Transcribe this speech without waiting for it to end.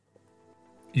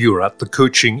You're at the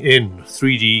Coaching Inn,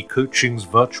 3D Coaching's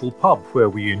virtual pub, where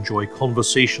we enjoy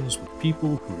conversations with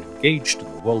people who are engaged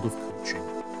in the world of coaching.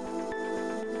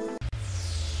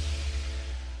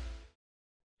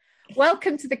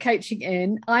 Welcome to the Coaching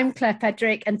Inn. I'm Claire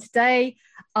Pedrick, and today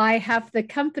I have the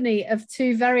company of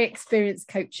two very experienced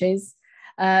coaches,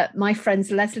 my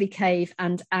friends Leslie Cave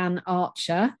and Anne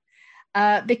Archer,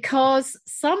 because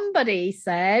somebody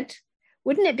said,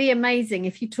 wouldn't it be amazing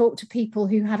if you talk to people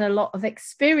who had a lot of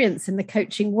experience in the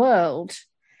coaching world?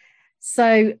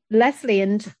 So Leslie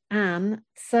and Anne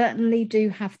certainly do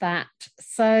have that.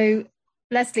 So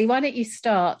Leslie, why don't you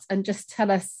start and just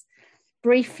tell us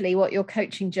briefly what your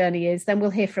coaching journey is? Then we'll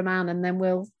hear from Anne and then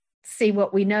we'll see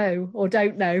what we know or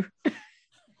don't know.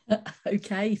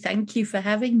 Okay, thank you for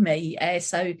having me.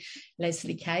 So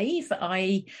Leslie Cave,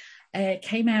 I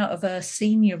came out of a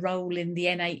senior role in the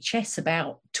NHS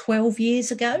about 12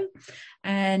 years ago,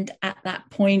 and at that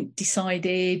point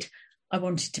decided I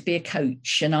wanted to be a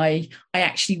coach. And I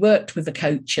actually worked with a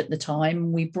coach at the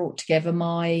time. We brought together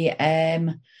my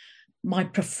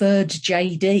preferred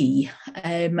JD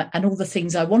and all the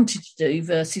things I wanted to do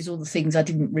versus all the things I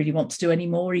didn't really want to do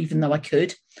anymore, even though I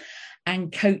could. And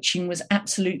coaching was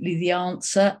absolutely the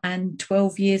answer. And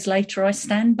 12 years later, I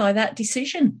stand by that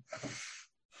decision.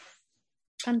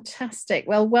 Fantastic.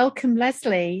 Well, welcome,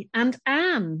 Leslie. And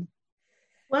Anne?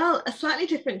 Well, a slightly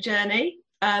different journey.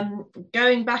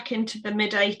 Going back into the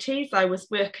mid-80s, I was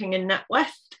working in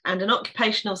NatWest, and an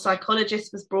occupational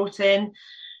psychologist was brought in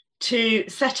to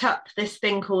set up this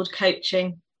thing called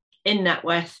coaching in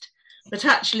NatWest. But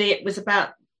actually, it was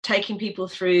about taking people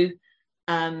through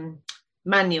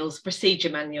procedure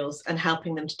manuals, and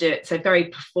helping them to do it. So very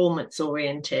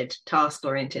performance-oriented,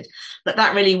 task-oriented. But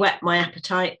that really whet my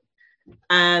appetite.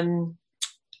 And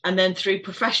then through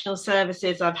professional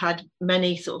services, I've had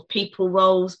many sort of people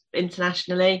roles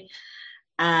internationally,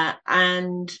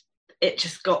 and it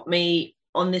just got me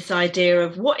on this idea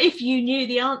of, what if you knew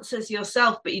the answers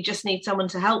yourself but you just need someone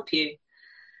to help you?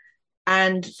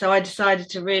 And so I decided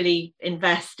to really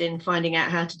invest in finding out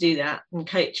how to do that, and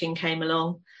coaching came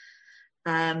along.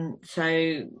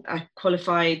 So I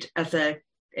qualified as a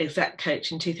exec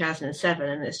coach in 2007,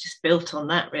 and it's just built on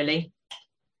that, really.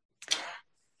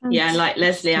 Yeah, like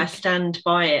Leslie, I stand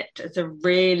by it. It's a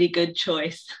really good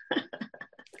choice.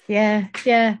 Yeah.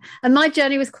 And my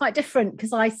journey was quite different,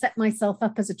 because I set myself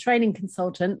up as a training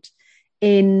consultant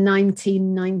in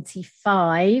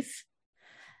 1995,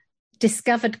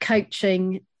 discovered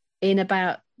coaching in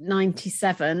about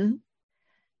 97,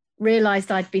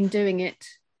 realised I'd been doing it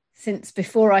since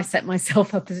before I set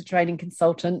myself up as a training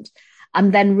consultant,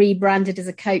 and then rebranded as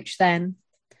a coach then,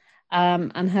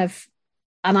 and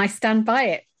I stand by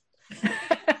it.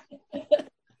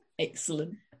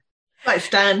 Excellent. Like,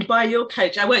 stand by your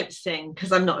coach. I won't sing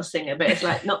because I'm not a singer, but it's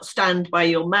like, not stand by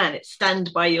your man, it's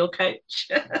stand by your coach.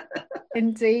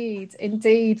 Indeed.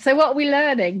 So what are we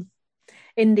learning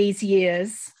in these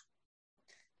years?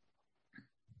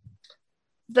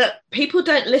 That people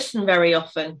don't listen very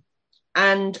often,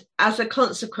 and as a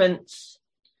consequence,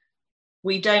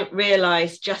 we don't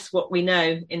realise just what we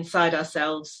know inside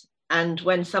ourselves. And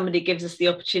when somebody gives us the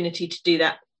opportunity to do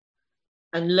that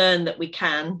and learn that we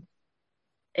can,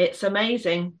 it's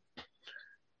amazing.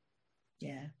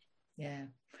 Yeah.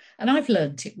 And I've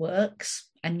learned it works,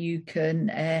 and you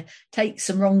can take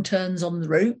some wrong turns on the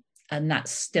route, and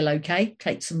that's still okay.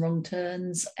 Take some wrong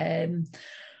turns,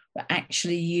 but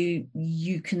actually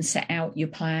you can set out your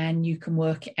plan, you can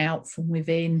work it out from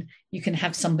within, you can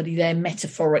have somebody there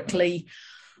metaphorically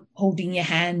holding your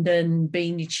hand and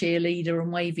being your cheerleader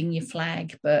and waving your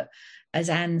flag. But as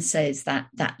Anne says, that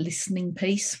listening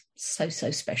piece, so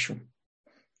special.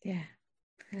 Yeah.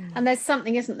 And there's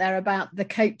something, isn't there, about the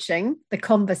coaching, the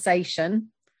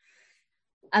conversation,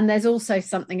 and there's also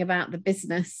something about the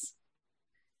business.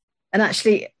 And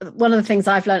actually, one of the things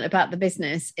I've learned about the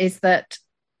business is that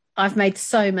I've made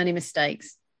so many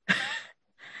mistakes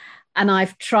and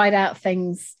I've tried out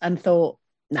things and thought,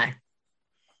 no.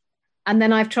 And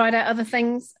then I've tried out other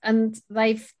things and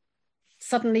they've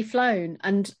suddenly flown,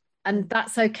 and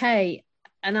that's okay.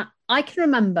 And I can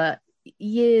remember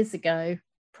years ago,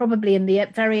 probably in the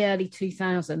very early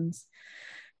 2000s,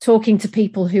 talking to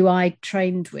people who I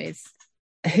trained with,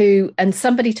 and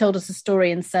somebody told us a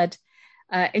story and said,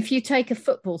 if you take a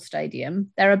football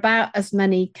stadium, there are about as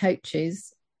many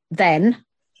coaches then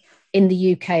in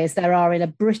the UK as there are in a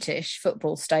British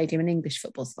football stadium, an English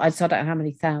football. So I don't know how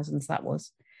many thousands that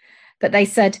was. But they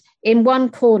said, in one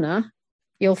corner,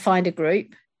 you'll find a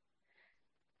group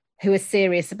who are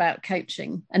serious about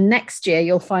coaching. And next year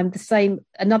you'll find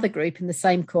another group in the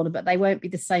same corner, but they won't be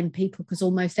the same people because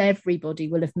almost everybody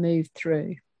will have moved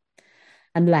through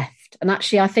and left. And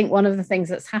actually, I think one of the things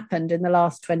that's happened in the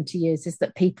last 20 years is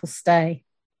that people stay.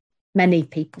 Many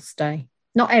people stay.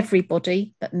 Not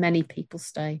everybody, but many people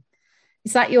stay.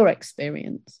 Is that your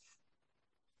experience?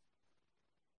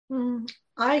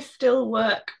 I still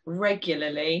work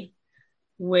regularly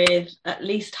with at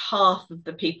least half of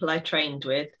the people I trained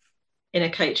with in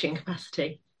a coaching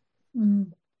capacity.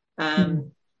 And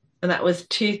that was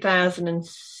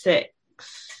 2006,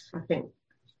 I think.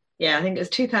 Yeah, I think it was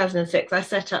 2006. I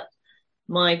set up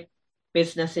my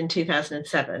business in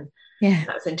 2007. Yeah.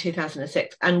 That was in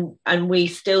 2006. And we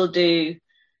still do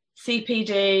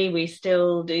CPD, we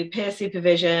still do peer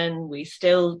supervision, we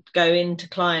still go into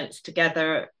clients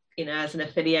together, as an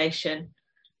affiliation.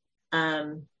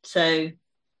 So,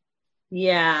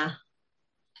 yeah.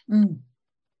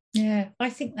 Yeah, I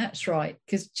think that's right.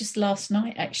 Because just last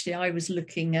night, actually, I was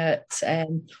looking at,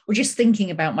 or just thinking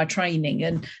about my training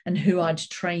and who I'd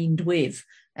trained with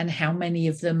and how many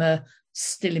of them are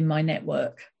still in my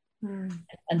network.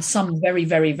 And some very,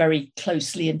 very, very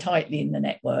closely and tightly in the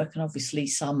network, and obviously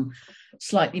some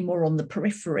slightly more on the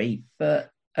periphery, but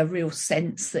a real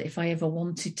sense that if I ever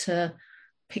wanted to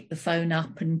pick the phone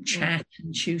up and chat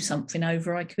and chew something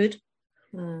over, I could,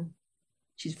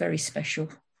 which is very special.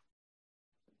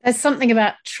 There's something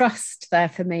about trust there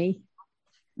for me,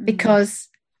 because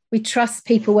we trust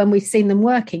people when we've seen them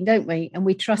working, don't we? And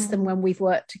we trust them when we've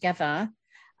worked together.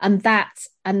 And that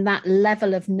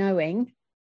level of knowing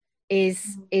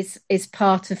is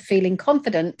part of feeling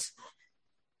confident.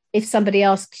 If somebody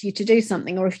asks you to do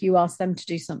something, or if you ask them to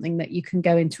do something, that you can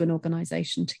go into an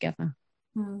organisation together.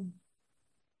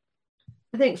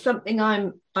 I think something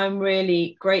I'm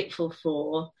really grateful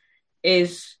for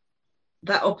is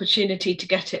that opportunity to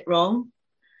get it wrong,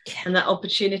 and that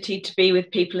opportunity to be with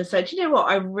people and say, do you know what,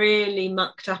 I really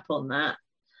mucked up on that,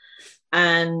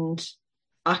 and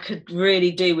I could really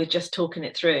do with just talking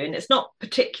it through. And it's not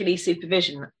particularly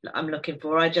supervision that I'm looking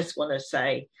for. I just want to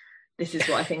say, this is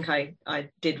what I think I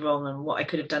did wrong and what I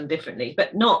could have done differently,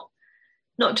 but not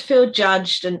to feel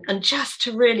judged, and just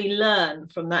to really learn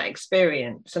from that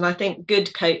experience. And I think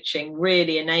good coaching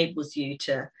really enables you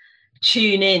to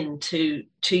tune in to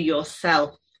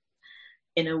yourself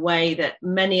in a way that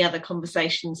many other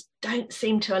conversations don't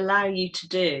seem to allow you to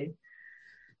do.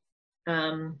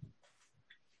 And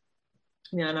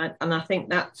I think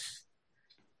that's,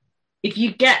 if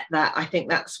you get that, I think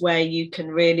that's where you can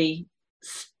really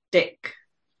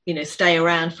stay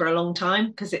around for a long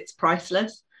time, because it's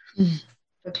priceless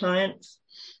for clients.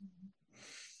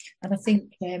 And I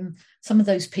think some of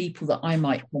those people that I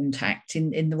might contact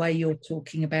in the way you're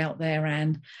talking about there,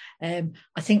 Anne, I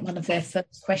think one of their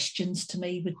first questions to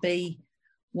me would be,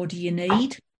 what do you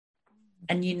need?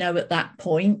 And at that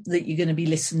point that you're going to be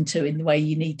listened to in the way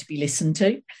you need to be listened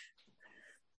to.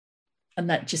 And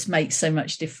that just makes so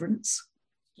much difference.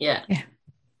 Yeah.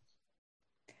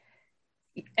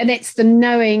 And it's the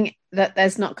knowing that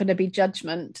there's not going to be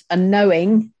judgment, and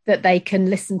knowing that they can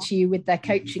listen to you with their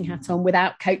coaching hat on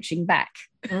without coaching back.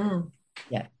 That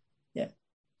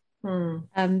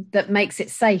makes it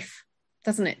safe,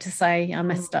 doesn't it, to say, I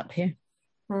messed up here.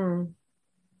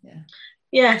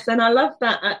 Yes, and I love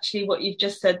that, actually, what you've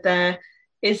just said there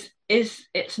is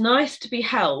it's nice to be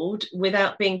held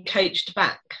without being coached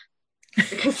back,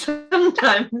 because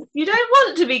sometimes you don't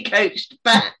want to be coached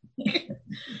back.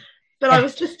 But I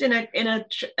was just in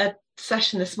a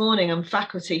session this morning on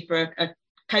faculty for a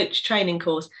coach training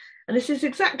course, and this is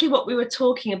exactly what we were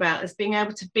talking about, as being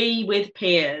able to be with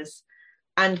peers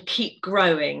and keep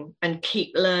growing and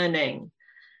keep learning.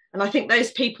 And I think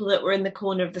those people that were in the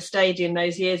corner of the stadium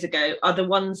those years ago are the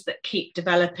ones that keep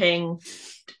developing,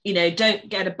 don't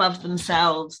get above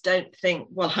themselves, don't think,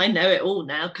 well, I know it all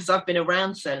now because I've been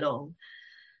around so long.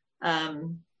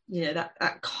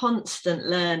 That constant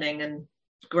learning and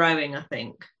growing, I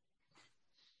think.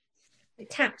 It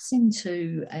taps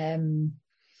into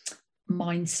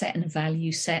mindset and a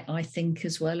value set, I think,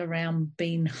 as well, around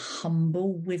being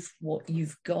humble with what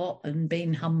you've got, and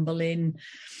being humble in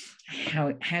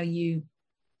how you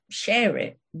share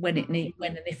it when and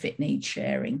if it needs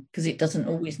sharing, because it doesn't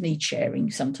always need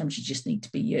sharing. Sometimes you just need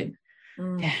to be you.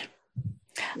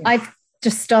 I've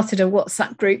just started a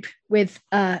WhatsApp group with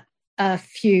a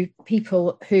few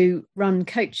people who run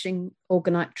coaching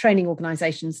training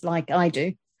organizations like I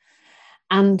do,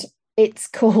 and it's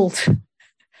called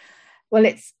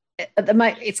it's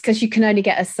because you can only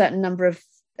get a certain number of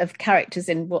of characters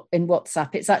in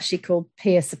WhatsApp. It's actually called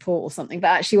peer support or something, but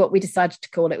actually what we decided to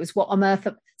call it was what on earth,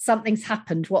 something's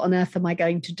happened, what on earth am I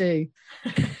going to do?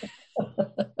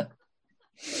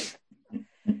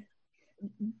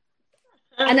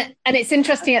 And it's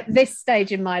interesting at this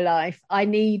stage in my life, I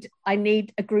need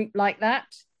a group like that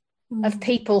of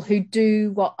people who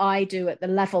do what I do at the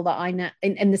level that I now,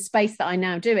 in the space that I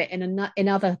now do it in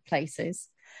other places.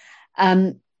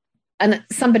 And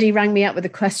somebody rang me up with a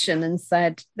question and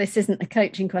said, this isn't a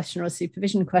coaching question or a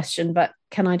supervision question, but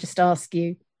can I just ask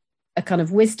you a kind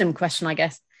of wisdom question, I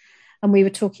guess? And we were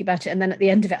talking about it. And then at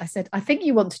the end of it, I said, I think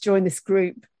you want to join this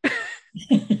group.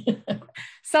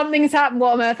 Something's happened.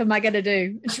 What on earth am I going to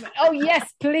do? And she went, oh,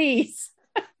 yes, please.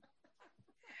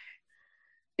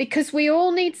 Because we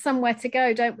all need somewhere to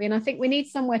go, don't we? And I think we need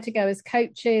somewhere to go as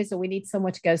coaches, or we need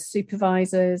somewhere to go as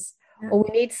supervisors, or we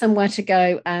need somewhere to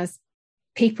go as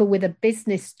people with a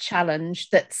business challenge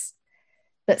that's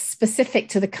specific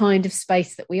to the kind of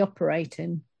space that we operate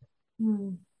in.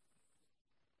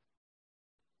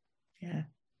 Yeah.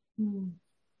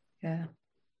 Yeah.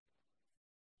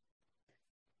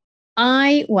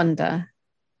 I wonder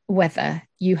whether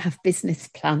you have business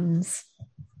plans.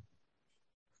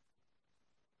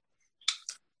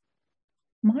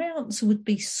 My answer would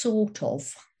be sort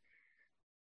of,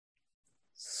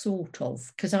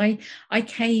 because I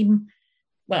came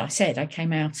out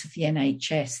of the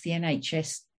NHS. The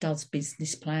NHS does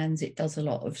business plans. It does a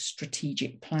lot of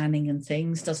strategic planning and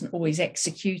things, doesn't always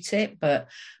execute it, but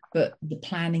the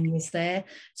planning is there.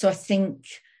 So I think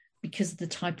because of the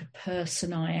type of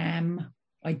person I am,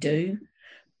 I do,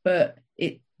 but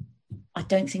I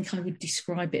don't think I would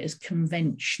describe it as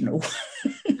conventional.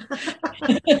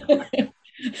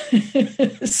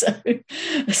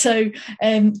 So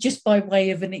just by way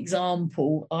of an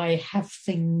example, I have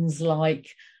things like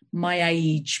my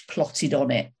age plotted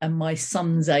on it and my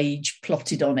son's age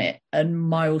plotted on it, and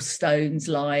milestones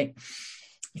like,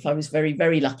 if I was very,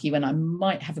 very lucky, when I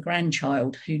might have a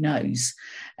grandchild, who knows,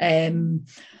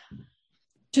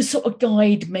 to sort of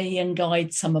guide me and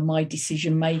guide some of my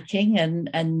decision making,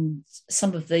 and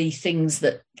some of the things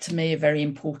that to me are very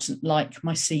important, like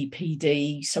my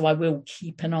CPD. So I will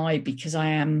keep an eye, because I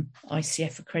am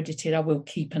ICF accredited, I will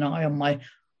keep an eye on my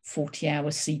 40-hour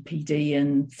CPD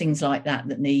and things like that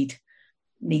need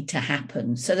to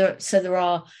happen. So there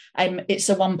are, it's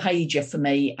a one-pager for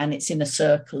me, and it's in a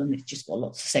circle, and it's just got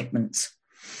lots of segments.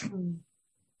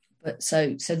 But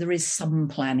so there is some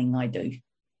planning I do.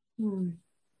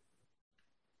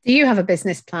 Do you have a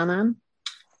business plan, Anne?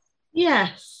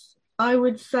 Yes, I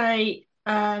would say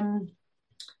 3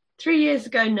 years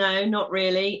ago, no, not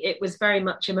really. It was very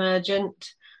much emergent,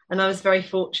 and I was very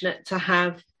fortunate to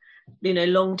have,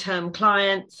 long-term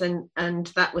clients, and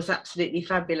that was absolutely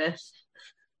fabulous.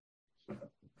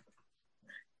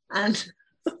 And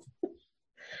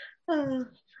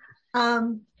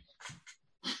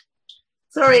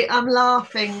sorry, I'm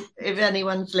laughing if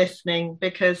anyone's listening,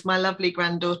 because my lovely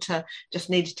granddaughter just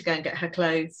needed to go and get her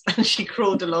clothes, and she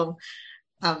crawled along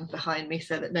behind me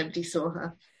so that nobody saw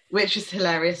her, which was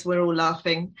hilarious. We're all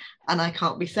laughing, and I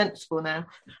can't be sensible now.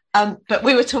 But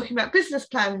we were talking about business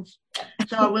plans,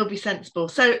 so I will be sensible.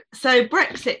 So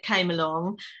Brexit came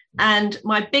along, and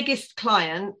my biggest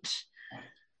client,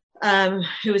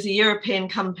 who was a European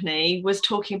company, was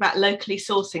talking about locally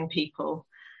sourcing people.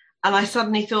 And I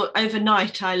suddenly thought,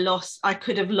 overnight, I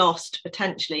could have lost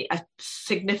potentially a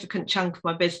significant chunk of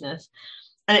my business.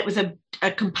 And it was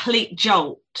a complete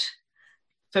jolt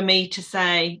for me to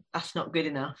say, that's not good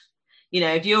enough.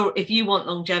 If you want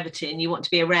longevity and you want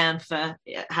to be around for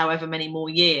however many more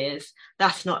years,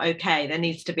 that's not okay. There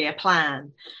needs to be a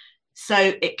plan. So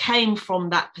it came from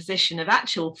that position of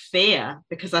actual fear,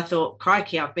 because I thought,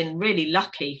 crikey, I've been really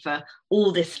lucky for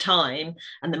all this time,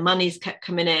 and the money's kept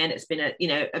coming in. It's been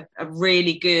a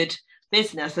really good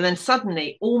business. And then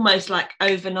suddenly, almost like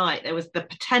overnight, there was the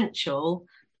potential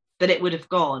that it would have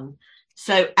gone.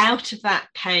 So out of that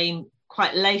came,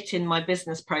 quite late in my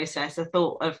business process, a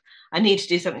thought of, I need to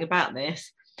do something about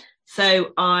this.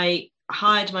 So I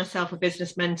hired myself a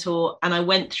business mentor, and I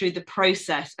went through the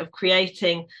process of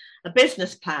creating a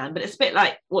business plan. But it's a bit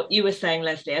like what you were saying,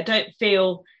 Leslie. I don't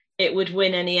feel it would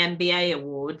win any MBA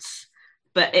awards,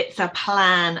 but it's a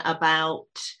plan about,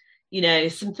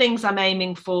 some things I'm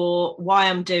aiming for, why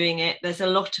I'm doing it. There's a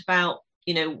lot about,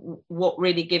 what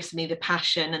really gives me the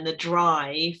passion and the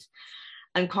drive,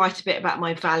 and quite a bit about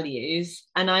my values.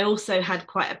 And I also had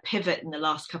quite a pivot in the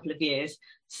last couple of years.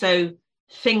 So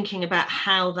thinking about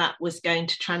how that was going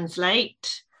to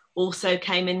translate also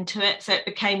came into it. So it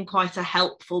became quite a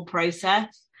helpful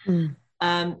process. So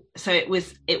it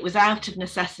was out of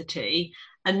necessity.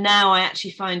 And now I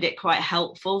actually find it quite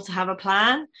helpful to have a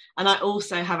plan. And I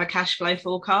also have a cash flow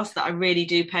forecast that I really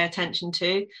do pay attention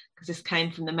to, because this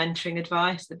came from the mentoring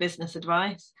advice, the business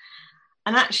advice.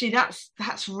 And actually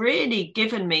that's really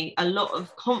given me a lot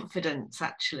of confidence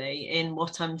actually in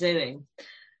what I'm doing,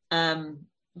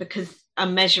 because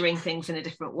I'm measuring things in a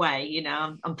different way. You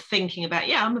know, I'm thinking about,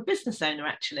 I'm a business owner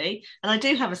actually, and I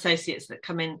do have associates that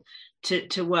come in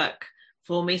to work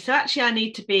for me. So actually I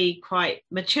need to be quite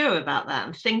mature about that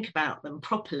and think about them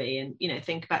properly, and, you know,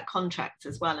 think about contracts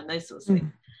as well and those sorts of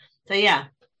things. So yeah.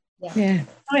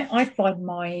 I find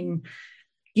mine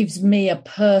gives me a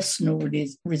personal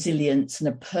resilience and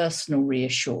a personal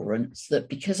reassurance that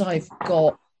because I've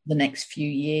got the next few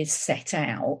years set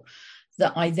out,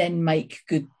 that I then make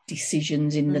good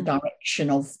decisions in the direction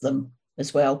of them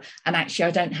as well. And actually,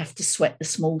 I don't have to sweat the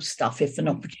small stuff if an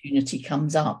opportunity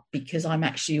comes up, because I'm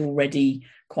actually already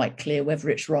quite clear whether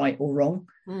it's right or wrong.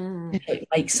 It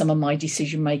makes some of my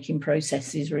decision-making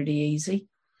processes really easy.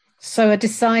 So a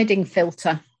deciding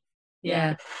filter.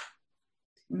 Yeah.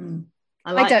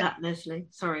 I like that, Leslie.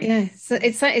 Sorry. Yeah, so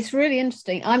it's really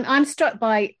interesting. I'm struck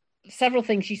by several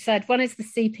things you said. One is the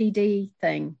CPD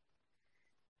thing,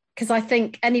 because I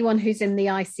think anyone who's in the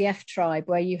ICF tribe,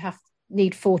 where you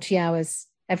need 40 hours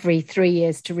every 3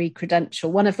 years to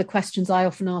re-credential, one of the questions I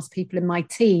often ask people in my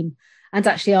team, and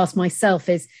actually ask myself,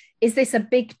 is this a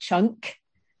big chunk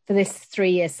for this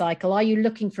 3-year cycle? Are you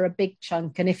looking for a big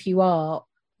chunk? And if you are,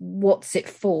 what's it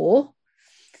for?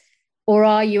 Or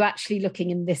are you actually looking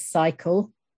in this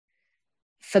cycle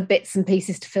for bits and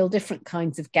pieces to fill different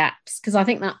kinds of gaps? Because I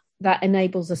think that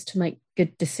enables us to make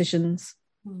good decisions.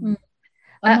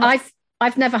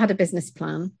 I've never had a business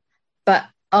plan, but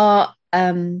our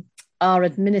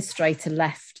administrator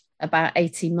left about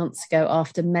 18 months ago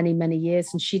after many, many years,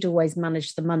 and she'd always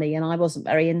managed the money, and I wasn't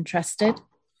very interested.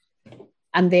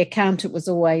 And the accountant was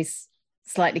always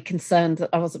slightly concerned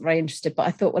that I wasn't very interested, but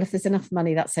I thought, well, if there's enough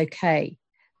money, that's okay.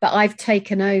 But I've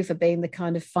taken over being the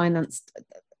kind of finance.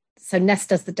 So Ness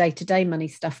does the day-to-day money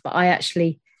stuff, but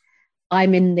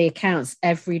I'm in the accounts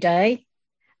every day.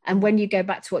 And when you go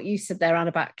back to what you said there, Anne,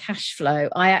 about cash flow,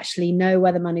 I actually know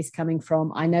where the money's coming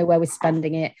from. I know where we're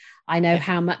spending it. I know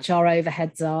how much our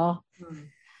overheads are.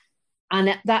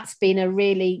 And that's been a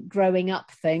really growing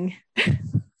up thing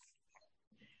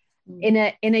in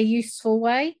a useful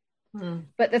way.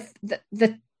 But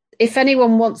the if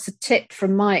anyone wants a tip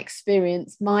from my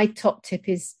experience, my top tip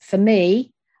is, for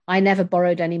me, I never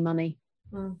borrowed any money.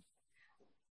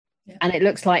 And it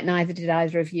looks like neither did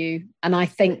either of you. And I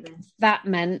think that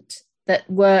meant that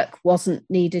work wasn't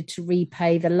needed to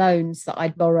repay the loans that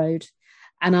I'd borrowed.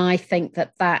 And I think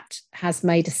that has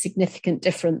made a significant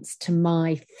difference to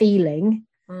my feeling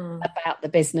about the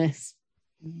business.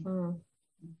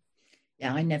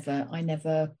 Yeah, I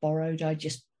never borrowed. I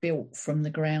just built from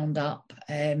the ground up,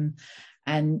 and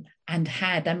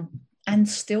had and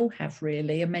still have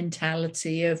really a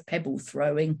mentality of pebble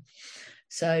throwing.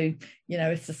 So, you know,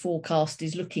 if the forecast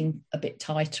is looking a bit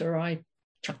tighter, I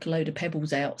chuck a load of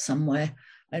pebbles out somewhere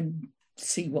and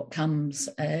see what comes.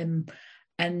 And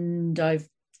I've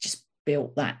just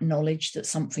built that knowledge that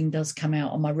something does come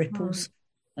out on my ripples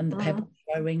and the pebble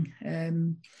throwing.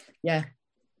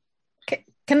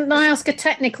 Can I ask a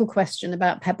technical question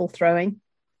about pebble throwing?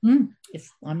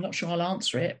 If I'm not sure I'll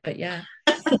answer it, but yeah.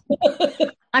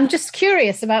 I'm just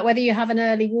curious about whether you have an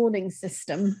early warning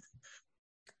system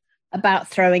about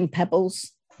throwing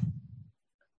pebbles.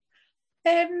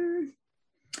 I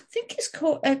think it's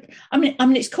called. I mean,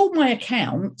 it's called my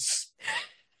accounts,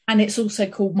 and it's also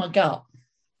called my gut.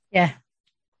 Yeah.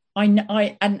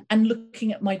 And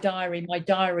looking at my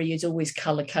diary is always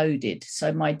color coded.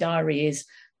 So my diary is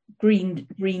green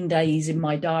days in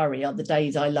my diary are the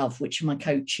days I love, which are my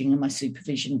coaching and my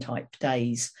supervision type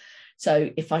days. So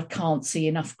if I can't see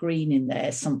enough green in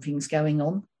there, something's going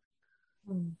on.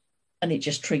 And it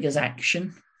just triggers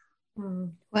action.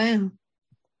 Wow.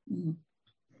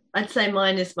 I'd say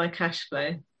mine is my cash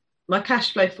flow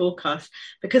forecast,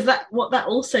 because what that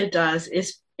also does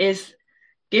is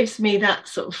gives me that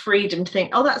sort of freedom to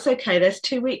think, oh, that's okay, there's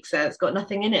 2 weeks there, it's got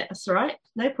nothing in it, that's all right,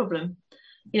 no problem.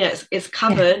 You know, it's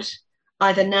covered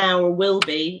either now or will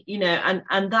be, you know,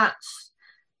 and that's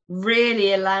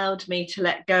really allowed me to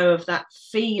let go of that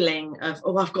feeling of,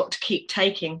 oh, I've got to keep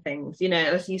taking things. You know,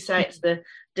 as you say, it's the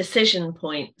decision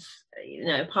points, you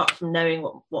know, apart from knowing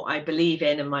what I believe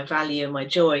in and my value and my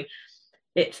joy,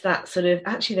 it's that sort of,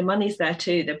 actually the money's there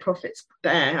too, the profit's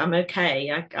there, I'm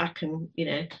okay, I can, you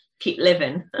know, keep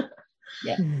living.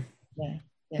 Yeah,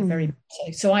 very much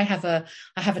so. So I have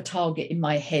a target in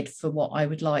my head for what I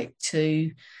would like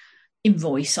to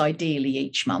invoice ideally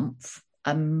each month,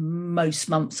 Most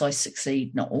months I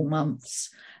succeed, not all months.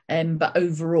 But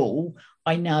overall,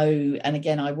 I know, and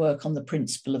again, I work on the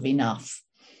principle of enough.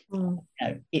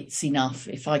 It's enough.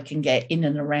 If I can get in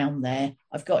and around there,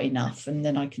 I've got enough, and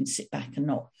then I can sit back and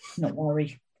not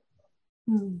worry.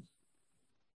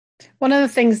 One of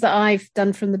the things that I've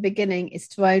done from the beginning is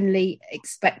to only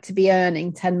expect to be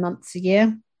earning 10 months a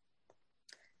year.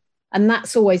 And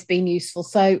that's always been useful.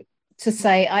 So to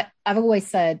say, I've always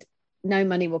said, no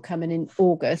money will come in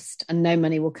August and no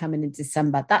money will come in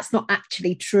December. That's not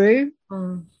actually true.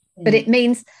 But it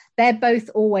means they're both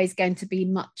always going to be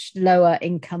much lower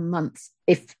income months.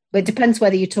 It depends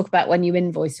whether you talk about when you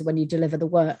invoice or when you deliver the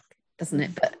work, doesn't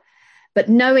it? But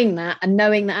knowing that, and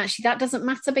knowing that actually that doesn't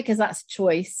matter because that's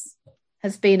choice,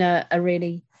 has been a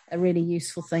really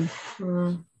useful thing.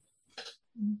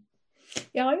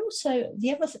 Yeah, I also,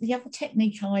 the other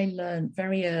technique I learned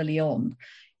very early on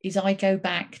is I go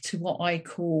back to what I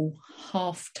call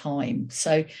half time.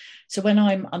 So when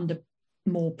I'm under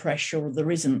more pressure or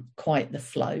there isn't quite the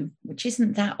flow, which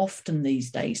isn't that often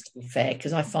these days, to be fair,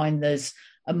 because I find there's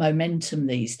a momentum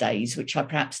these days, which I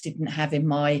perhaps didn't have in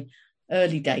my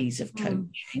early days of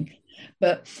coaching.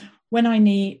 But when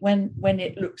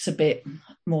it looks a bit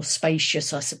more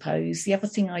spacious, I suppose, the other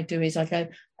thing I do is I go,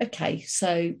 okay,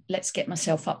 so let's get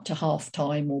myself up to half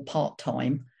time or part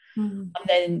time. And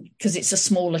then, because it's a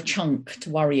smaller chunk to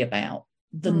worry about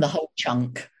than the whole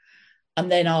chunk.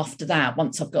 And then after that,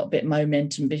 once I've got a bit of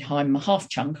momentum behind my half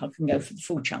chunk, I can go for the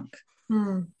full chunk.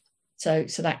 So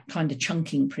that kind of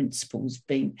chunking principle's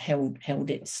been held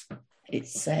its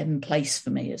place for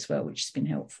me as well, which has been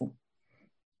helpful.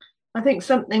 I think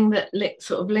something that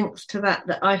sort of links to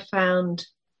that I found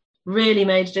really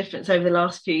made a difference over the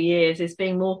last few years is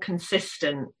being more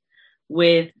consistent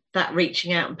with that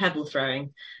reaching out and pebble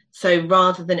throwing. So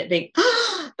rather than it being,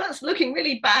 that's looking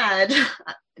really bad,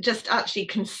 just actually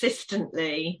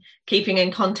consistently keeping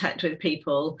in contact with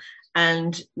people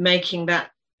and making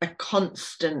that a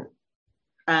constant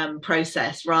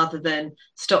process rather than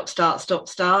stop,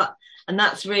 start. And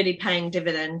that's really paying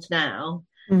dividends now.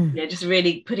 Just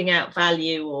really putting out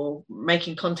value or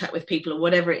making contact with people or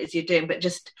whatever it is you're doing, but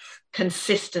just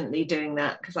consistently doing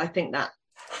that, because I think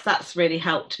that's really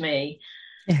helped me.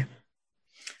 Yeah.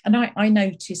 And I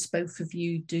notice both of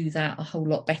you do that a whole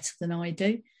lot better than I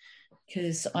do,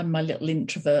 because I'm my little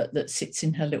introvert that sits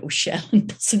in her little shell and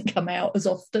doesn't come out as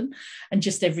often, and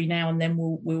just every now and then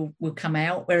we'll come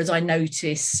out. Whereas I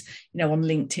notice, on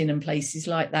LinkedIn and places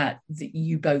like that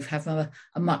you both have a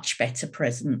much better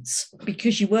presence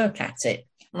because you work at it.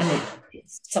 And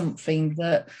it's something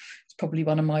that it's probably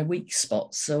one of my weak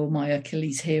spots or my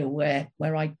Achilles heel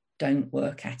where I don't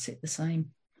work at it the same.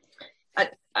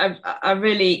 I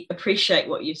really appreciate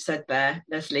what you've said there,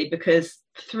 Leslie, because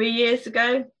 3 years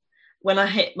ago, when I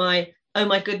hit my, oh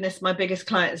my goodness, my biggest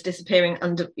client is disappearing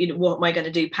under, what am I going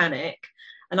to do, panic.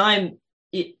 And I'm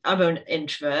an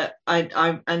introvert.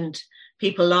 And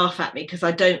people laugh at me because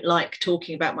I don't like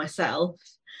talking about myself.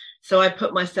 So I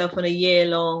put myself on a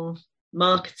year-long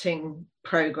marketing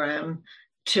program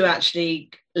to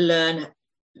actually learn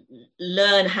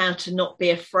how to not be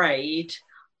afraid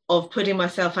of putting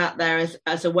myself out there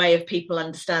as a way of people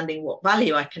understanding what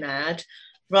value I can add,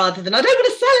 rather than I don't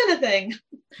want to sell anything.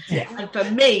 Yeah. And for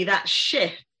me, that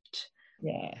shift,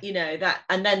 that,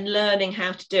 and then learning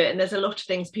how to do it. And there's a lot of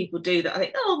things people do that I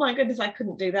think, oh my goodness, I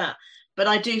couldn't do that. But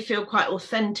I do feel quite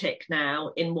authentic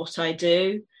now in what I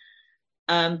do.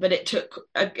 But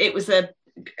it was a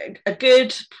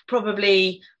good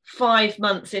probably 5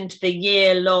 months into the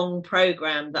year-long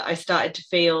program that I started to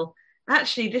feel,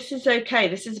 actually, this is okay.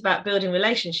 This is about building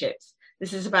relationships.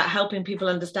 This is about helping people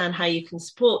understand how you can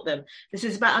support them. This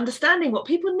is about understanding what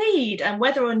people need and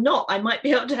whether or not I might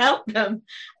be able to help them.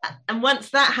 And once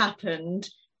that happened,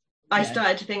 I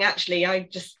started to think, actually, I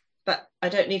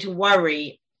don't need to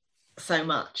worry so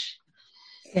much.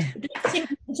 Yeah. I think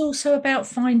it's also about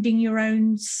finding your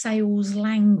own sales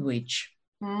language.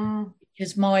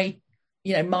 Because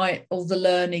all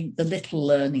the little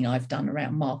learning I've done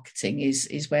around marketing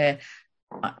is where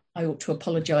I ought to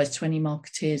apologise to any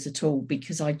marketeers at all,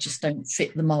 because I just don't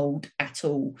fit the mould at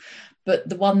all. But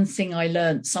the one thing I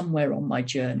learned somewhere on my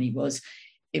journey was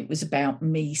it was about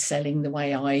me selling the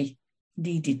way I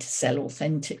needed to sell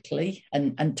authentically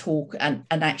and talk, and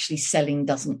actually selling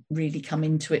doesn't really come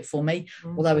into it for me.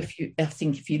 Although I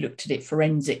think if you looked at it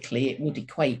forensically, it would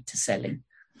equate to selling.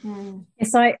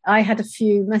 Yes, I had a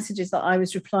few messages that I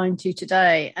was replying to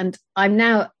today, and I'm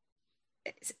now,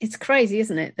 it's crazy,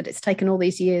 isn't it, that it's taken all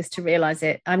these years to realise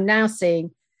it. I'm now seeing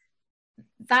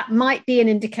that might be an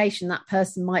indication that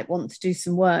person might want to do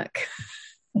some work.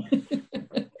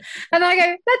 And I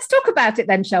go, let's talk about it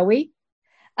then, shall we?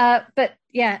 But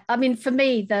yeah, I mean, for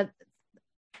me,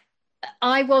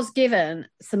 I was given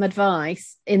some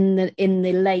advice in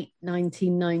the late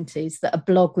 1990s that a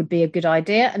blog would be a good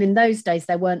idea. And in those days,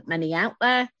 there weren't many out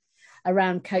there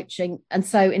around coaching. And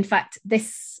so, in fact,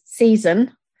 this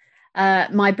season,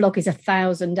 my blog is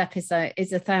 1,000 episodes,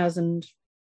 is 1,000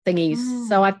 thingies.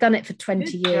 So I've done it for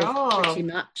 20 years, pretty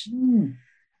much. And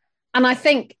I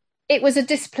think it was a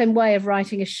disciplined way of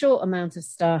writing a short amount of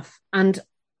stuff. And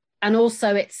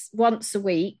also it's once a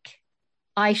week,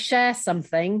 I share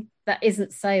something that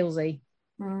isn't salesy.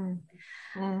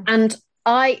 And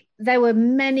there were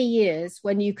many years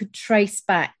when you could trace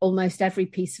back almost every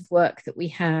piece of work that we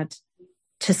had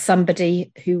to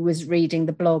somebody who was reading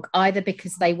the blog, either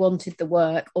because they wanted the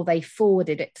work or they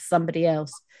forwarded it to somebody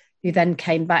else who then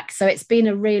came back. So it's been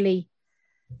a really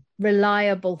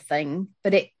reliable thing.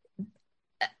 But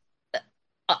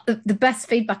the best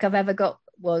feedback I've ever got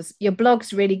was, your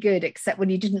blog's really good, except when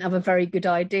you didn't have a very good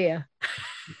idea.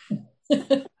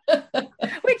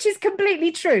 Which is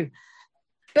completely true.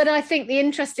 But I think the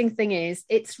interesting thing is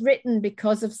it's written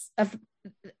because of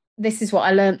this is what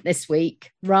I learned this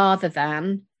week, rather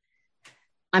than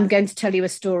I'm going to tell you a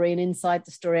story and inside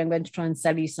the story I'm going to try and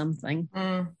sell you something,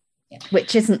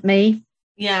 which isn't me.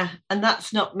 Yeah, and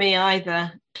that's not me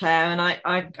either, Claire. And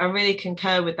I really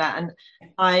concur with that. And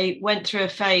I went through a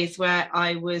phase where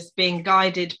I was being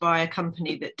guided by a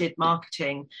company that did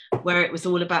marketing, where it was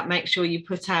all about make sure you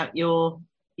put out your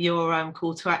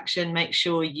call to action, make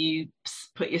sure you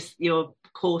put your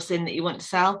course in that you want to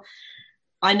sell.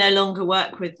 I no longer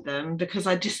work with them because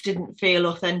I just didn't feel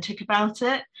authentic about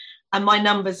it. And my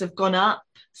numbers have gone up.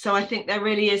 So I think there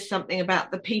really is something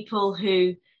about the people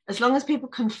who, as long as people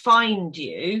can find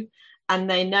you and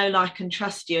they know, like, and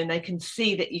trust you, and they can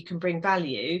see that you can bring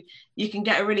value, you can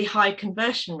get a really high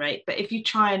conversion rate. But if you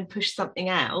try and push something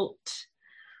out,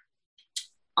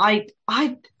 I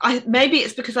maybe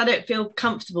it's because I don't feel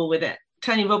comfortable with it.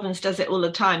 Tony Robbins does it all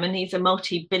the time, and he's a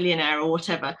multi-billionaire or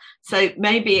whatever. So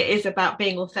maybe it is about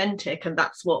being authentic, and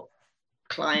that's what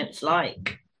clients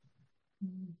like.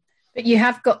 But you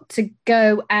have got to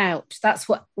go out. That's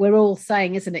what we're all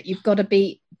saying, isn't it? You've got to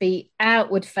be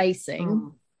outward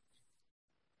facing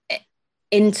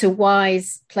into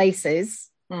wise places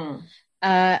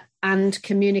and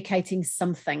communicating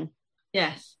something.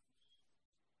 Yes.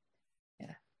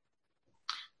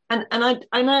 And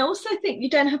I also think you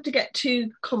don't have to get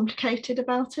too complicated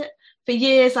about it. For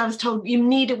years, I was told you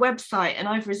need a website, and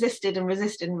I've resisted and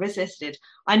resisted and resisted.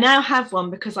 I now have one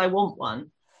because I want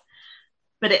one,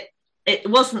 but it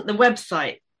wasn't the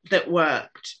website that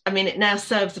worked. I mean, it now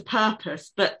serves a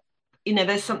purpose, but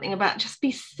there's something about just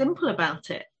be simple about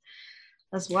it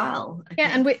as well.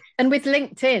 Yeah, and with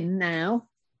LinkedIn now,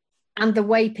 and the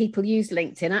way people use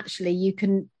LinkedIn, actually, you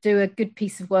can do a good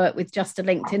piece of work with just a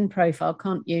LinkedIn profile,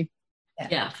 can't you?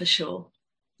 Yeah, for sure.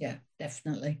 Yeah,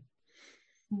 definitely.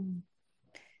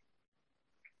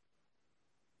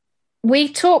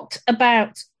 We talked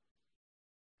about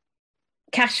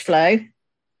cash flow.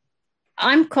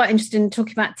 I'm quite interested in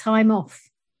talking about time off.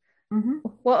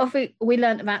 What have we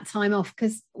learned about time off?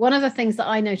 Because one of the things that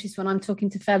I notice when I'm talking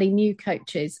to fairly new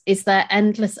coaches is their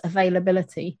endless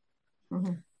availability.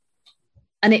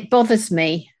 And it bothers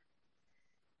me.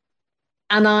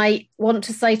 And I want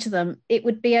to say to them, it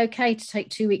would be okay to take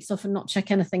 2 weeks off and not check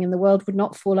anything, and the world would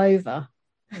not fall over.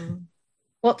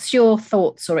 What's your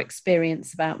thoughts or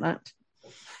experience about that?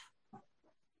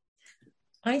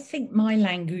 I think my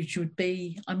language would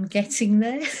be, I'm getting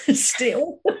there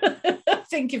still. I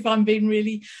think, if I'm being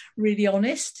really, really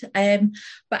honest. And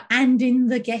in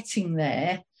the getting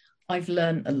there, I've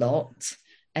learned a lot.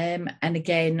 And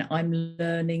again, I'm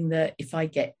learning that if I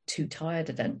get too tired,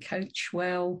 I don't coach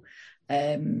well,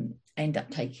 end up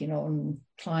taking on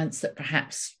clients that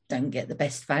perhaps don't get the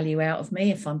best value out of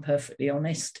me, if I'm perfectly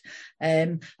honest.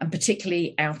 And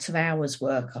particularly out of hours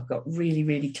work, I've got really,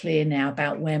 really clear now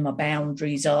about where my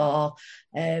boundaries are.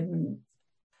 And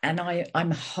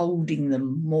I'm holding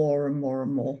them more and more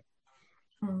and more.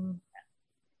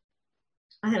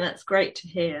 I think that's great to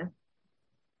hear.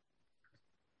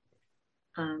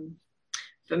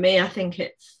 For me, I think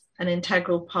it's an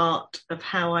integral part of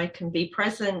how I can be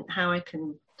present, how I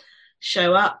can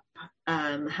show up,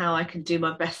 how I can do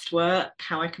my best work,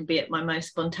 how I can be at my most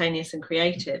spontaneous and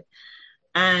creative.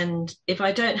 And if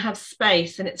I don't have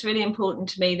space, and it's really important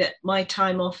to me that my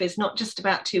time off is not just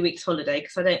about 2 weeks holiday,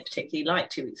 because I don't particularly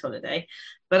like 2 weeks holiday,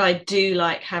 but I do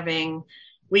like having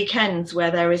weekends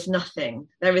where there is nothing,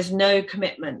 there is no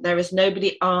commitment, there is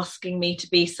nobody asking me to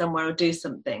be somewhere or do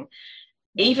something.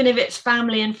 even if it's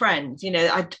family and friends, you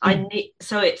know, I need,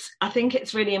 so I think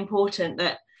it's really important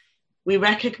that we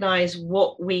recognize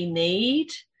what we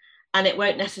need, and it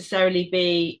won't necessarily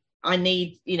be, I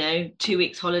need, you know, 2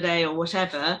 weeks holiday or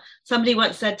whatever. Somebody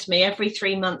once said to me, every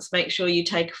 3 months, make sure you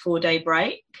take a 4-day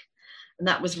break. And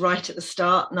that was right at the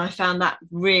start. And I found that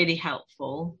really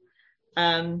helpful.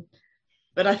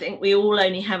 But I think we all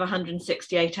only have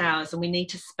 168 hours, and we need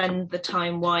to spend the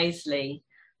time wisely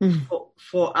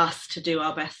for us to do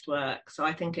our best work. So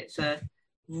I think it's a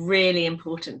really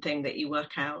important thing that you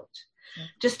work out. Yeah.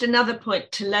 Just another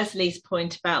point to Leslie's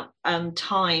point about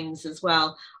times as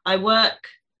well. I work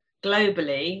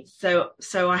globally,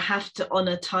 so I have to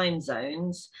honour time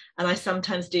zones, and I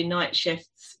sometimes do night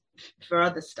shifts for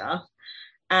other stuff,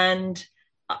 and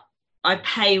I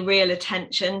pay real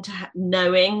attention to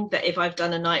knowing that if I've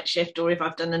done a night shift or if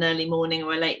I've done an early morning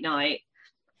or a late night,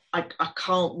 I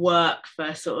can't work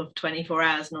for sort of 24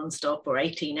 hours non-stop or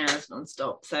 18 hours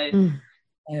non-stop. So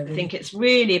I think it's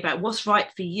really about what's right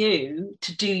for you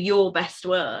to do your best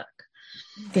work.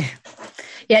 Yeah.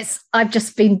 Yes, I've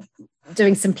just been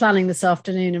doing some planning this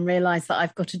afternoon and realised that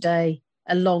I've got a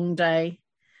long day,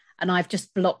 and I've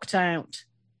just blocked out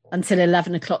until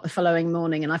 11 o'clock the following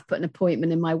morning, and I've put an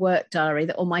appointment in my work diary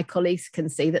that all my colleagues can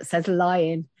see that says lie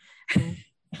in.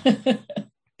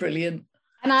 Brilliant.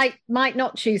 And I might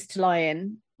not choose to lie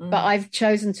in, but I've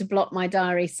chosen to block my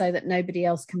diary so that nobody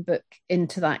else can book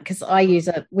into that, because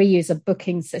we use a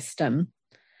booking system,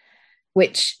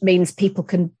 which means people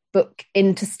can book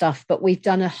into stuff, but we've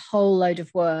done a whole load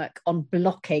of work on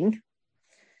blocking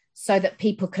so that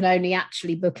people can only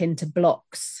actually book into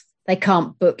blocks. They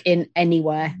can't book in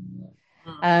anywhere.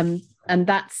 And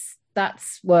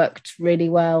that's worked really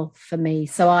well for me.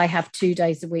 So I have 2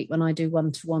 days a week when I do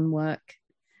one-to-one work.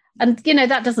 And, you know,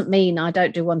 that doesn't mean I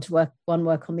don't do one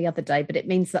work on the other day, but it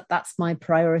means that that's my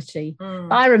priority.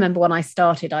 I remember when I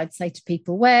started, I'd say to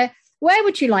people, where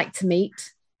would you like to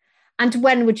meet? And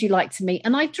when would you like to meet?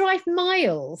 And I drive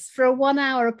miles for a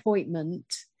 1-hour appointment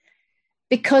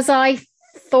because I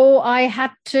thought I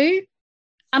had to.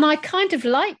 And I kind of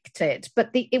liked it,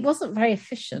 but it wasn't very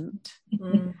efficient.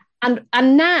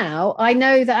 And now I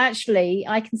know that actually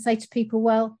I can say to people,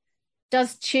 well,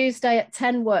 does Tuesday at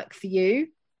 10 work for you?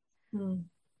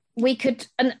 We could,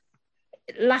 and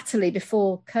latterly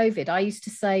before COVID, I used to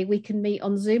say we can meet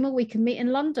on Zoom or we can meet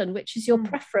in London, which is your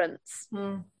preference.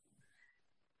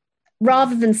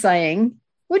 Rather than saying,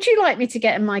 would you like me to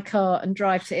get in my car and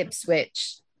drive to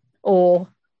Ipswich or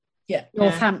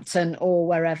Northampton or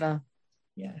wherever?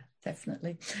 Yeah,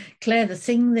 definitely. Claire, the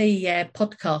thing the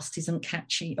podcast isn't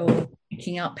catching or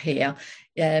picking up here,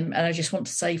 and I just want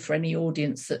to say for any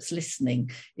audience that's listening,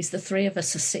 is the three of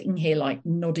us are sitting here like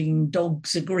nodding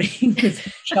dogs, agreeing with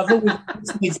each other with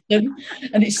wisdom.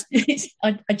 And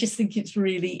I just think it's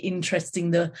really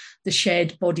interesting, the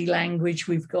shared body language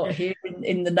we've got here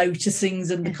in the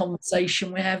noticings and the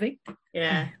conversation we're having.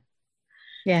 Yeah.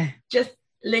 Just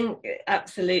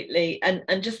absolutely,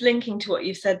 and just linking to what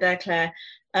you said there, Claire,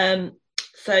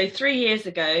 so 3 years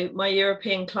ago my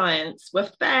European clients were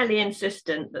fairly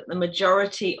insistent that the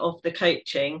majority of the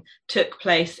coaching took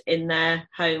place in their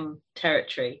home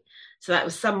territory, so that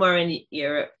was somewhere in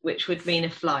Europe, which would mean a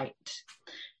flight.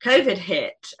 COVID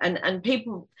hit, and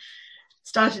people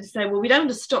started to say, well, we don't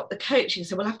want to stop the coaching,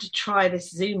 so we'll have to try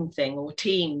this Zoom thing or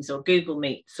Teams or Google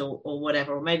Meets or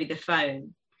whatever, or maybe the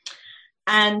phone.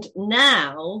 And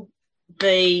now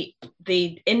the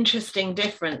interesting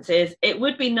difference is it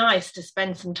would be nice to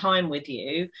spend some time with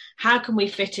you. How can we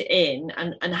fit it in,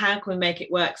 and how can we make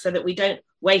it work so that we don't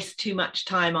waste too much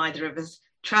time, either of us,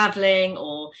 traveling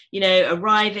or, you know,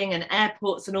 arriving and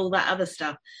airports and all that other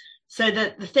stuff. So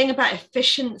the thing about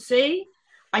efficiency,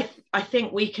 I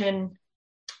think we can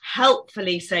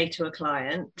helpfully say to a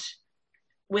client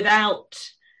without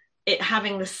it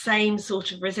having the same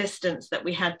sort of resistance that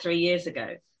we had 3 years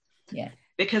ago. Yeah.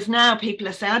 Because now people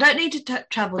are saying, I don't need to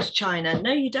travel to China.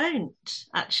 No, you don't,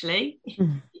 actually.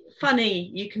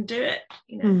 Funny, you can do it.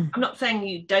 You know, I'm not saying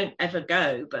you don't ever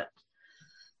go, but.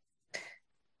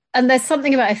 And there's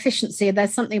something about efficiency, and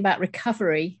there's something about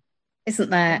recovery,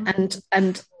 isn't there?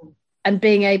 And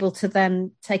being able to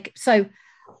then take. So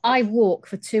I walk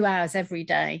for 2 hours every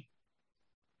day.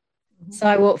 So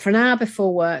I walk for an hour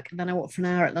before work, and then I walk for an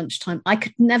hour at lunchtime.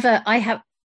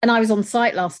 And I was on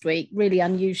site last week, really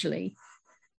unusually,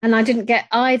 and I didn't get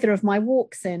either of my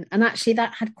walks in. And actually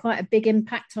that had quite a big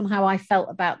impact on how I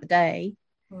felt about the day.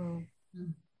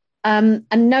 And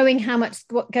knowing how much,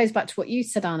 what goes back to what you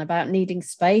said, Anne, about needing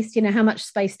space, you know, how much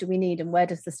space do we need, and where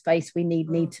does the space we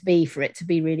need to be for it to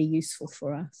be really useful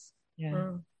for us?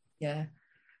 Yeah.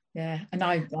 Yeah, and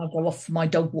I go off for my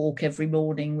dog walk every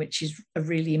morning, which is a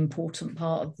really important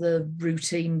part of the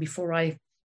routine before I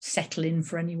settle in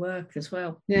for any work as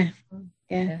well. Yeah.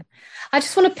 I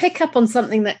just want to pick up on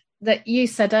something that you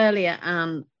said earlier,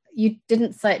 Anne. You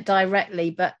didn't say it directly,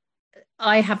 but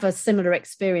I have a similar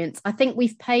experience. I think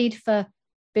we've paid for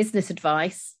business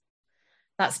advice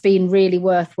that's been really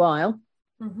worthwhile.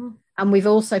 Mm-hmm. And we've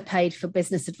also paid for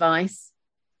business advice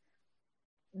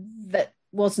that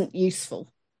wasn't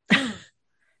useful.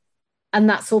 And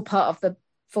that's all part of the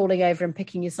falling over and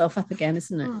picking yourself up again,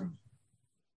 isn't it?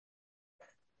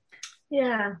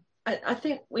 Yeah, I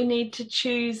think we need to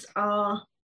choose our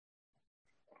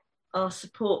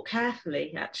support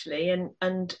carefully, actually,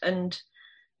 and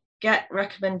get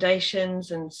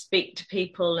recommendations and speak to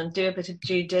people and do a bit of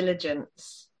due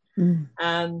diligence.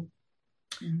 Because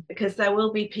there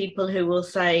will be people who will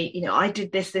say, I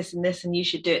did this, and this, and you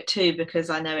should do it too because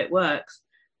I know it works.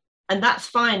 And that's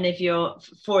fine if you're,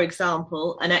 for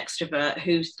example, an extrovert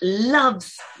who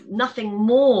loves nothing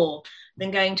more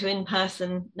than going to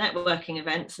in-person networking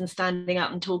events and standing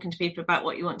up and talking to people about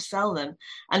what you want to sell them,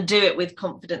 and do it with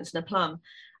confidence and aplomb.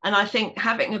 And I think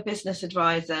having a business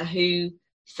advisor who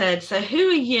said, so who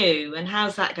are you and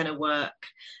how's that going to work?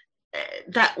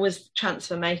 That was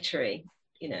transformatory,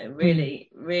 really,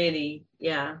 really,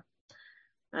 yeah.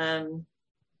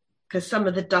 Because some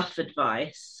of the duff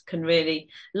advice can really,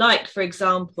 like, for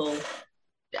example,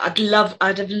 I'd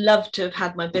have loved to have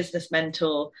had my business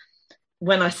mentor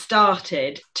when I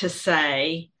started to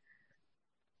say,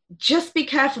 just be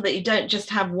careful that you don't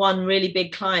just have one really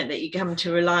big client that you come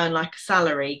to rely on like a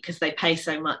salary because they pay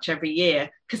so much every year,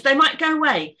 because they might go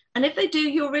away. And if they do,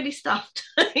 you're really stuffed.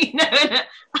 I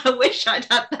wish I'd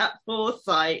had that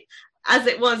foresight. As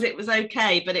it was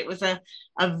okay, but it was a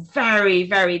very,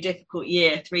 very difficult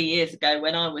year 3 years ago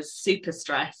when I was super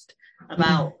stressed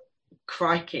about,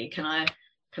 crikey, can I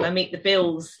meet the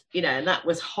bills? And that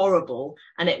was horrible.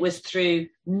 And it was through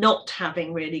not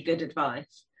having really good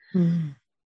advice.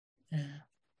 Yeah.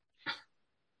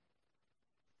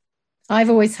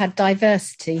 I've always had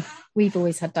diversity. We've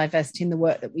always had diversity in the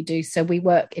work that we do. So we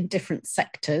work in different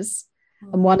sectors.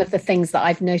 And one of the things that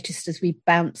I've noticed as we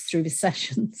bounce through the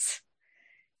sessions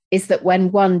is that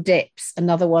when one dips,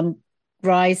 another one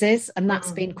rises. And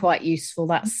that's been quite useful,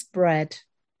 that spread.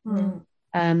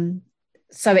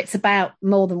 So it's about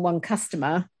more than one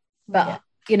customer, but,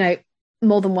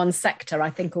 more than one sector, I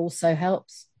think also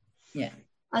helps. Yeah.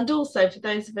 And also for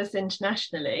those of us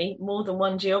internationally, more than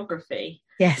one geography.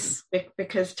 Yes.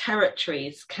 Because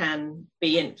territories can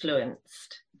be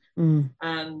influenced. So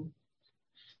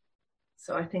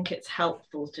I think it's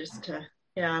helpful just to,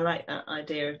 I like that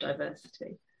idea of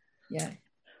diversity. Yeah.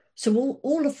 So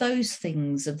all of those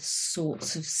things are the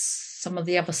sorts of some of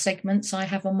the other segments I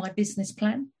have on my business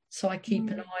plan. So I keep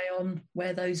an eye on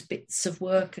where those bits of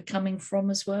work are coming from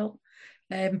as well.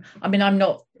 I'm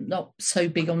not so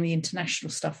big on the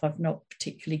international stuff. I've not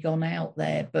particularly gone out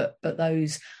there, but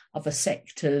those other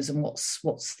sectors and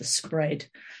what's the spread.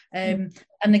 And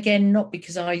again, not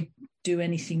because I do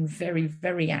anything very,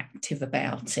 very active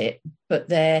about it, but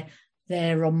they're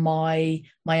on my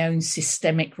own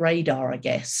systemic radar, I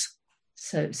guess,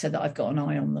 so that I've got an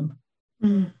eye on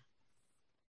them.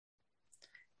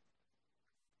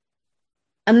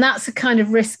 And that's a kind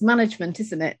of risk management,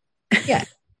 isn't it? Yeah.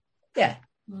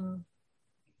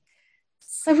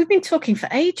 So we've been talking for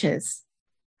ages.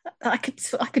 I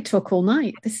could talk all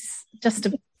night. This is just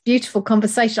a beautiful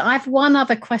conversation. I have one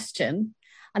other question,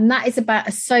 and that is about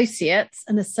associates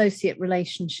and associate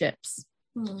relationships.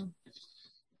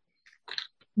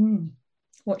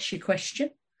 What's your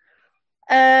question?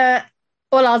 Well,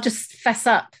 I'll just fess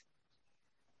up.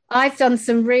 I've had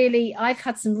some really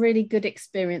good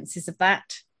experiences of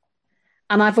that.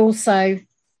 And I've also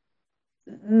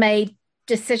made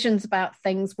decisions about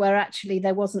things where actually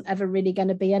there wasn't ever really going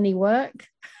to be any work.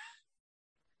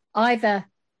 Either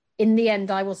in the end,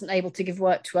 I wasn't able to give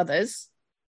work to others,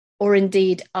 or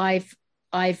indeed I've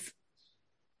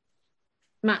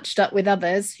matched up with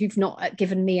others who've not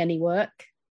given me any work.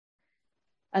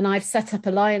 And I've set up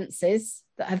alliances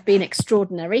that have been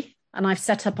extraordinary. And I've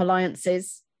set up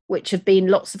alliances which have been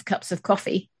lots of cups of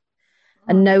coffee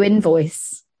and no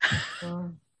invoice.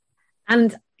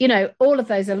 And, all of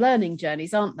those are learning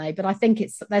journeys, aren't they? But I think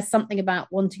there's something about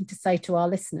wanting to say to our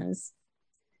listeners,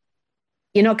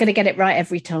 you're not going to get it right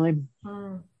every time.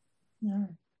 No.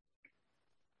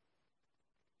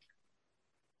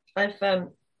 I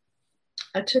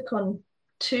took on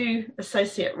 2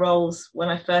 associate roles when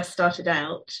I first started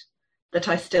out that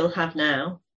I still have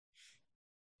now.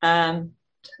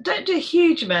 Don't do a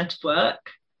huge amount of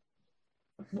work,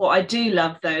 what I do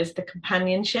love though is the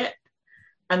companionship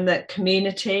and the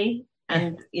community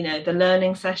and the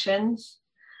learning sessions.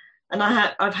 And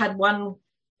I've had one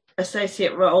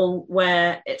associate role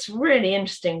where it's really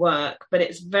interesting work, but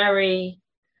it's very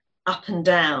up and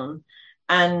down.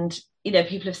 And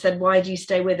people have said, why do you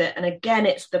stay with it? And again,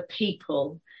 it's the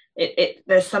people.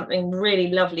 There's something really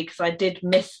lovely, because I did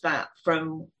miss that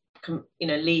from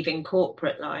leaving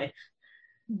corporate life.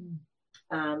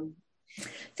 I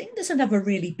think there's another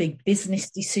really big business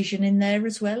decision in there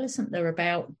as well, isn't there,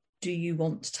 about do you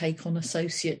want to take on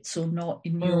associates or not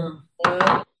in your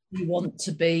work? Do you want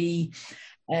to be,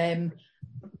 I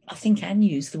think Anne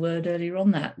used the word earlier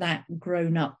on, that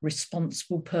grown-up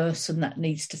responsible person that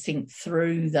needs to think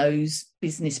through those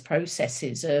business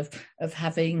processes of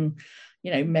having,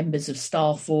 members of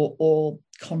staff or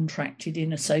contracted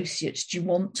in associates. Do you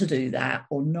want to do that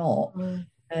or not?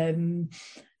 And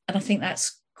I think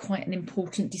that's quite an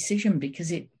important decision,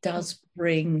 because it does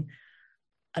bring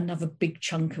another big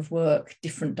chunk of work,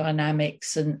 different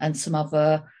dynamics, and some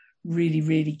other really,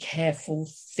 really careful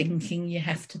thinking you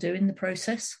have to do in the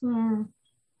process. And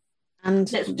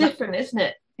it's different, isn't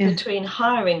it, between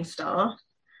hiring staff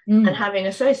and having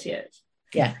associates?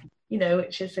 Yeah.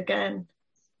 Which is, again.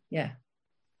 Yeah.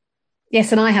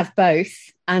 Yes, and I have both.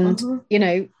 And,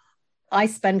 I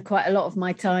spend quite a lot of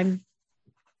my time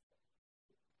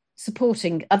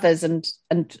supporting others and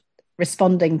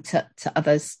responding to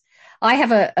others. I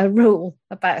have a rule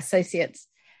about associates,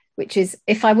 which is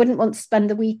if I wouldn't want to spend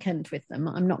the weekend with them,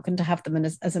 I'm not going to have them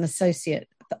as an associate.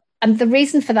 And the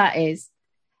reason for that is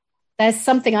there's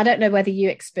something, I don't know whether you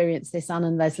experience this, Anne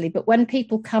and Leslie, but when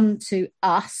people come to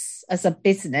us as a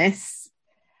business,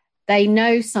 they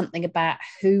know something about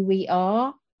who we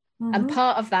are. And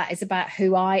part of that is about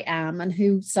who I am and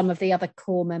who some of the other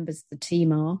core members of the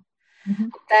team are.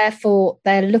 Therefore,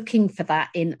 they're looking for that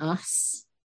in us.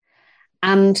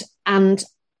 And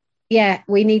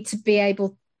we need to be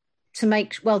able to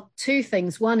make, two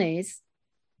things. One is,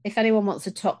 if anyone wants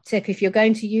a top tip, if you're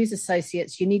going to use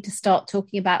associates, you need to start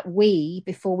talking about we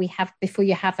before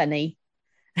you have any.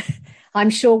 I'm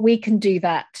sure we can do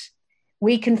that.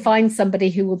 We can find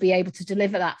somebody who will be able to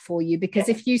deliver that for you, because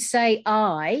if you say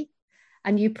I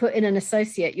and you put in an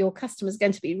associate, your customer's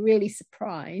going to be really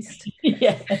surprised.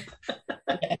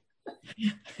 I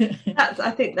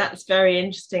think that's very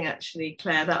interesting, actually,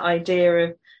 Claire, that idea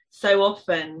of so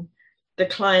often the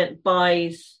client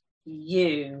buys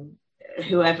you,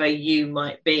 whoever you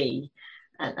might be.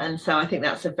 And so I think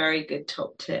that's a very good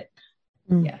top tip.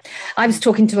 Yeah. I was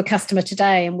talking to a customer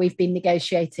today, and we've been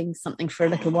negotiating something for a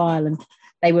little while, and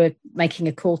they were making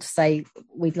a call to say,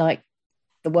 we'd like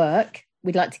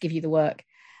to give you the work.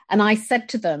 And I said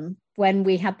to them, when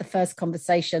we had the first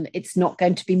conversation, it's not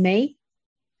going to be me.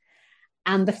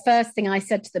 And the first thing I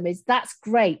said to them is, that's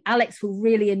great. Alex will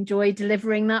really enjoy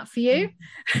delivering that for you.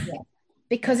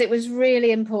 Because it was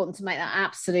really important to make that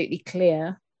absolutely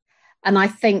clear. And I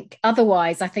think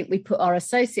otherwise, we put our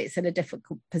associates in a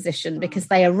difficult position, because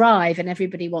they arrive and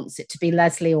everybody wants it to be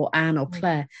Leslie or Anne or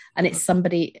Claire, and it's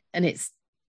somebody, and it's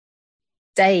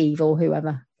Dave or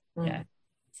whoever. Yeah.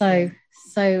 So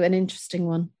an interesting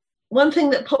one. One thing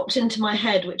that popped into my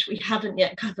head, which we haven't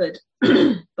yet covered,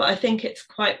 but I think it's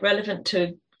quite relevant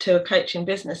to a coaching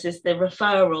business, is the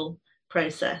referral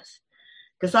process.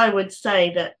 Because I would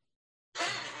say that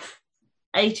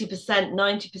 80%,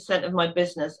 90% of my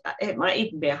business, it might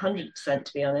even be 100%,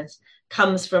 to be honest,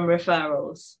 comes from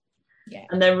referrals. Yeah.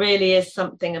 And there really is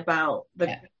something about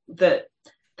the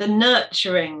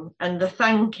nurturing and the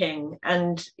thanking,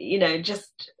 and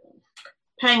just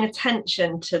paying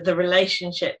attention to the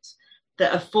relationships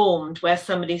that are formed, where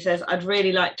somebody says, I'd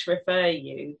really like to refer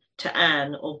you to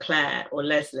Anne or Claire or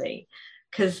Leslie,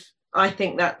 because I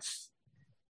think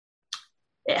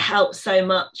it helps so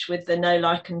much with the know,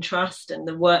 like and trust and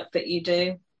the work that you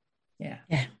do. Yeah.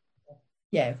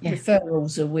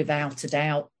 Referrals are without a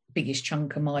doubt biggest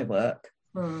chunk of my work.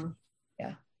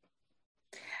 Yeah.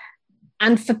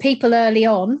 And for people early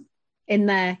on in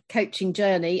their coaching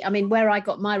journey, where I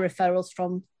got my referrals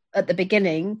from at the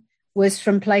beginning was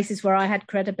from places where I had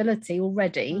credibility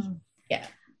already.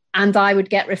 And I would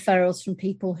get referrals from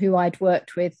people who I'd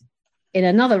worked with in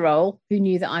another role who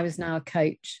knew that I was now a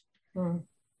coach. And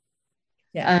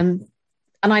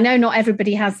I know not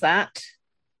everybody has that,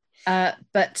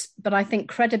 but I think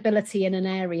credibility in an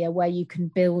area where you can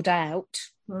build out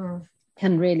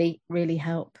can really, really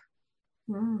help.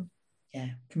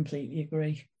 Yeah, completely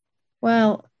agree.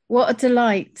 Well, what a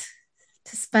delight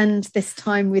to spend this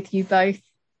time with you both.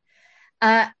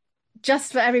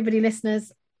 Just for everybody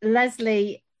listeners,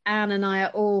 Leslie, Anne and I are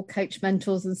all coach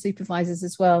mentors and supervisors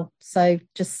as well. So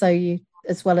just so you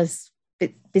as well as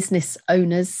business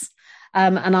owners.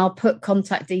 And I'll put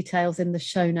contact details in the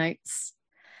show notes.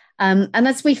 And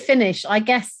as we finish, I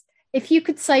guess if you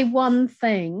could say one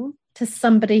thing to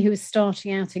somebody who is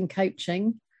starting out in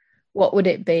coaching, what would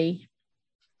it be?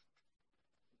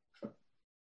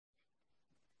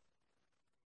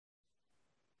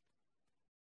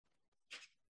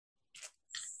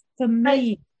 For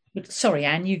me, sorry,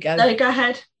 Anne, you go. No, go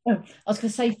ahead. Oh, I was going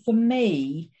to say, for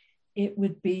me, it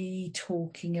would be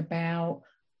talking about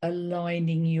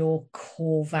aligning your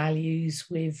core values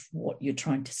with what you're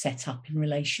trying to set up in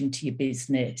relation to your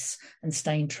business and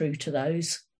staying true to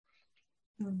those.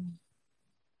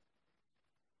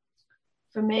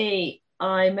 For me,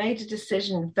 I made a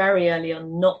decision very early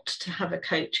on not to have a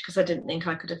coach because I didn't think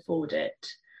I could afford it.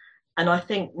 And I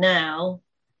think now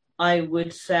I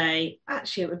would say,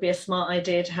 actually, it would be a smart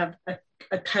idea to have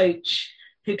a coach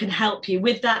who can help you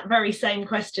with that very same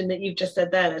question that you've just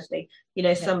said there, Leslie. You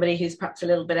know, somebody who's perhaps a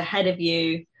little bit ahead of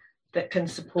you that can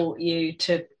support you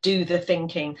to do the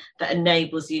thinking that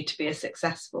enables you to be a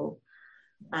successful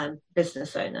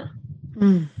business owner.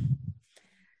 And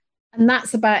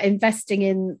that's about investing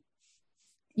in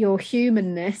your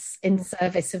humanness in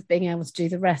service of being able to do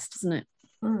the rest, isn't it?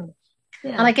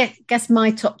 Yeah. And I guess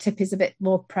my top tip is a bit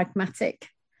more pragmatic,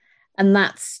 and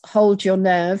that's hold your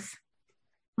nerve.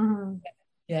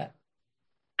 Yeah.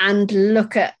 And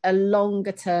look at a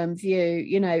longer term view.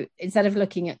 You know, instead of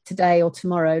looking at today or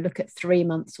tomorrow, look at 3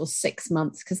 months or 6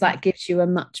 months, because that gives you a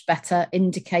much better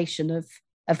indication of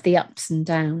the ups and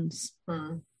downs.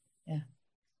 Yeah.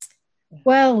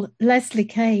 Well, Leslie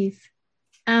Cave,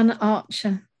 Anne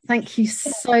Archer, thank you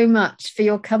so much for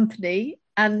your company.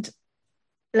 And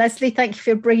Leslie, thank you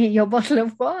for bringing your bottle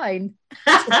of wine.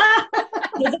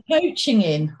 With the coaching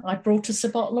in, I brought us a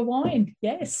bottle of wine.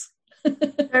 Yes.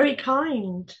 Very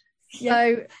kind.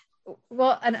 So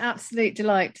what an absolute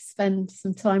delight to spend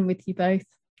some time with you both.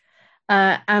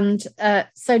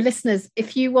 So listeners,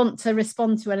 if you want to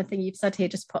respond to anything you've said here,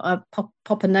 just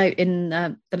pop a note in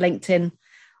the LinkedIn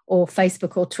or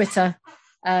Facebook or Twitter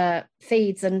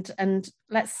feeds and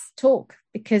let's talk,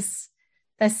 because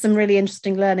there's some really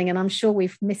interesting learning, and I'm sure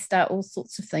we've missed out all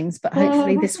sorts of things, but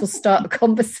hopefully this will start a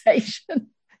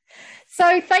conversation.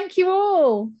 So thank you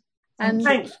all. And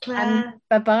thanks, Claire.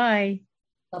 Bye-bye.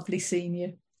 Lovely seeing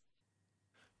you.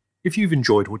 If you've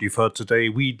enjoyed what you've heard today,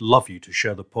 we'd love you to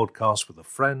share the podcast with a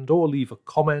friend or leave a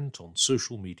comment on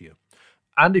social media.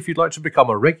 And if you'd like to become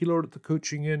a regular at the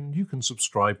Coaching Inn, you can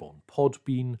subscribe on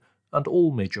Podbean and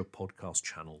all major podcast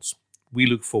channels. We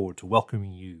look forward to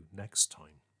welcoming you next time.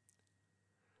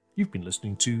 You've been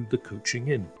listening to The Coaching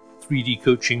Inn, 3D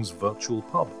Coaching's virtual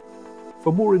pub.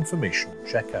 For more information,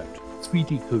 check out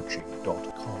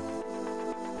 3dcoaching.com.